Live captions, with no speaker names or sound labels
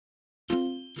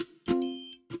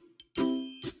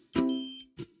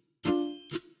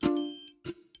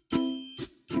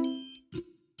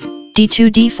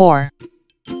d2 d4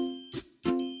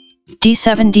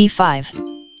 d7 d5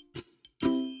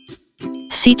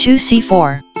 c2 c4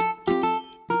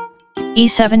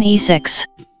 e7 e6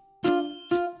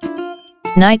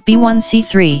 knight b1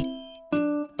 c3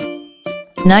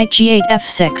 knight g8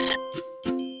 f6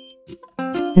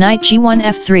 knight g1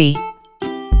 f3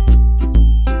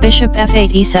 bishop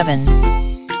f8 e7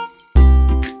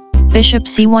 bishop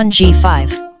c1 g5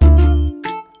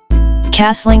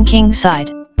 castling king side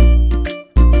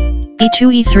e2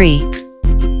 e3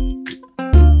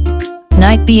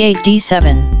 knight b8 d7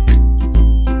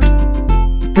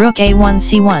 rook a1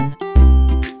 c1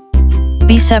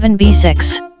 b7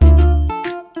 b6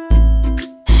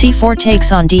 c4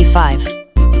 takes on d5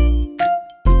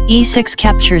 e6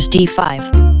 captures d5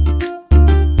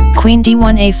 queen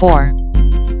d1 a4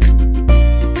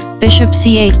 bishop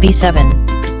c8 b7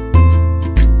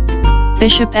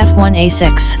 bishop f1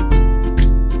 a6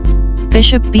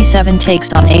 bishop b7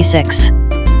 takes on a6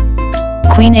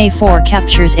 queen a4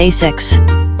 captures a6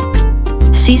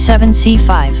 c7 c5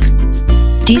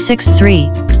 d6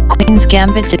 3 queen's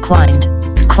gambit declined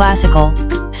classical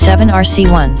 7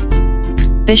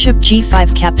 rc1 bishop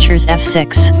g5 captures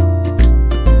f6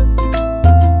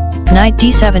 knight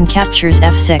d7 captures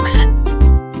f6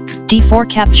 d4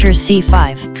 captures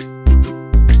c5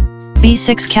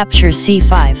 b6 captures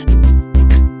c5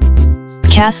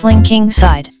 castling king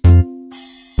side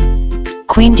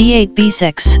queen d8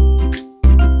 b6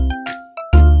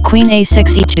 queen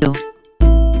a6 e2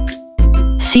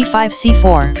 c5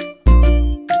 c4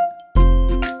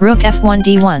 rook f1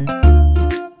 d1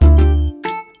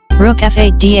 rook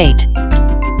f8 d8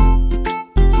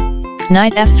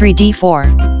 knight f3 d4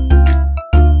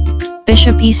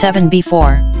 bishop e7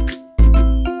 b4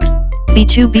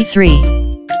 b2 b3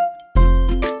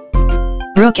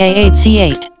 rook a8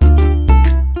 c8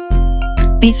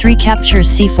 b3 captures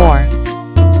c4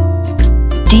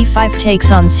 d5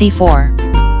 takes on c4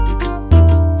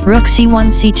 rook c1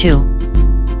 c2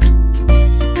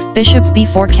 bishop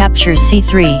b4 captures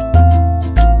c3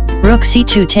 rook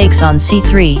c2 takes on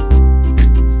c3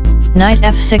 knight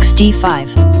f6 d5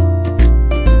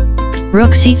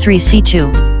 rook c3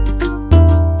 c2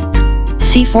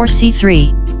 c4 c3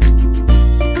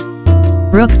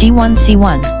 rook d1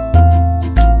 c1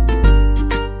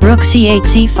 rook c8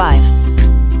 c5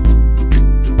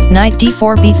 knight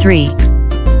d4 b3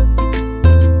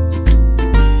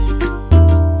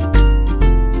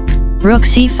 rook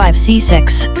c5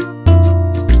 c6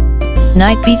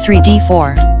 knight b3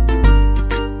 d4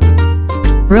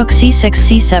 rook c6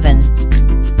 c7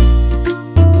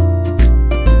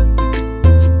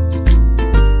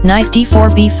 knight d4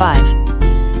 b5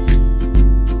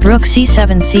 rook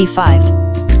c7 c5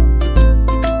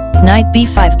 knight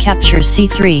b5 captures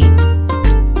c3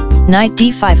 knight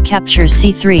d5 captures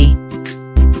c3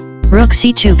 rook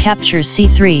c2 captures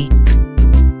c3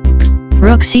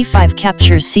 rook c5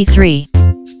 captures c3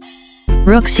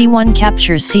 rook c1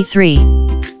 captures c3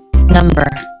 number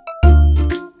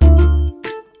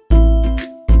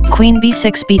queen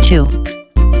b6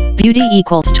 b2 beauty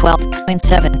equals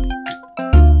 12.7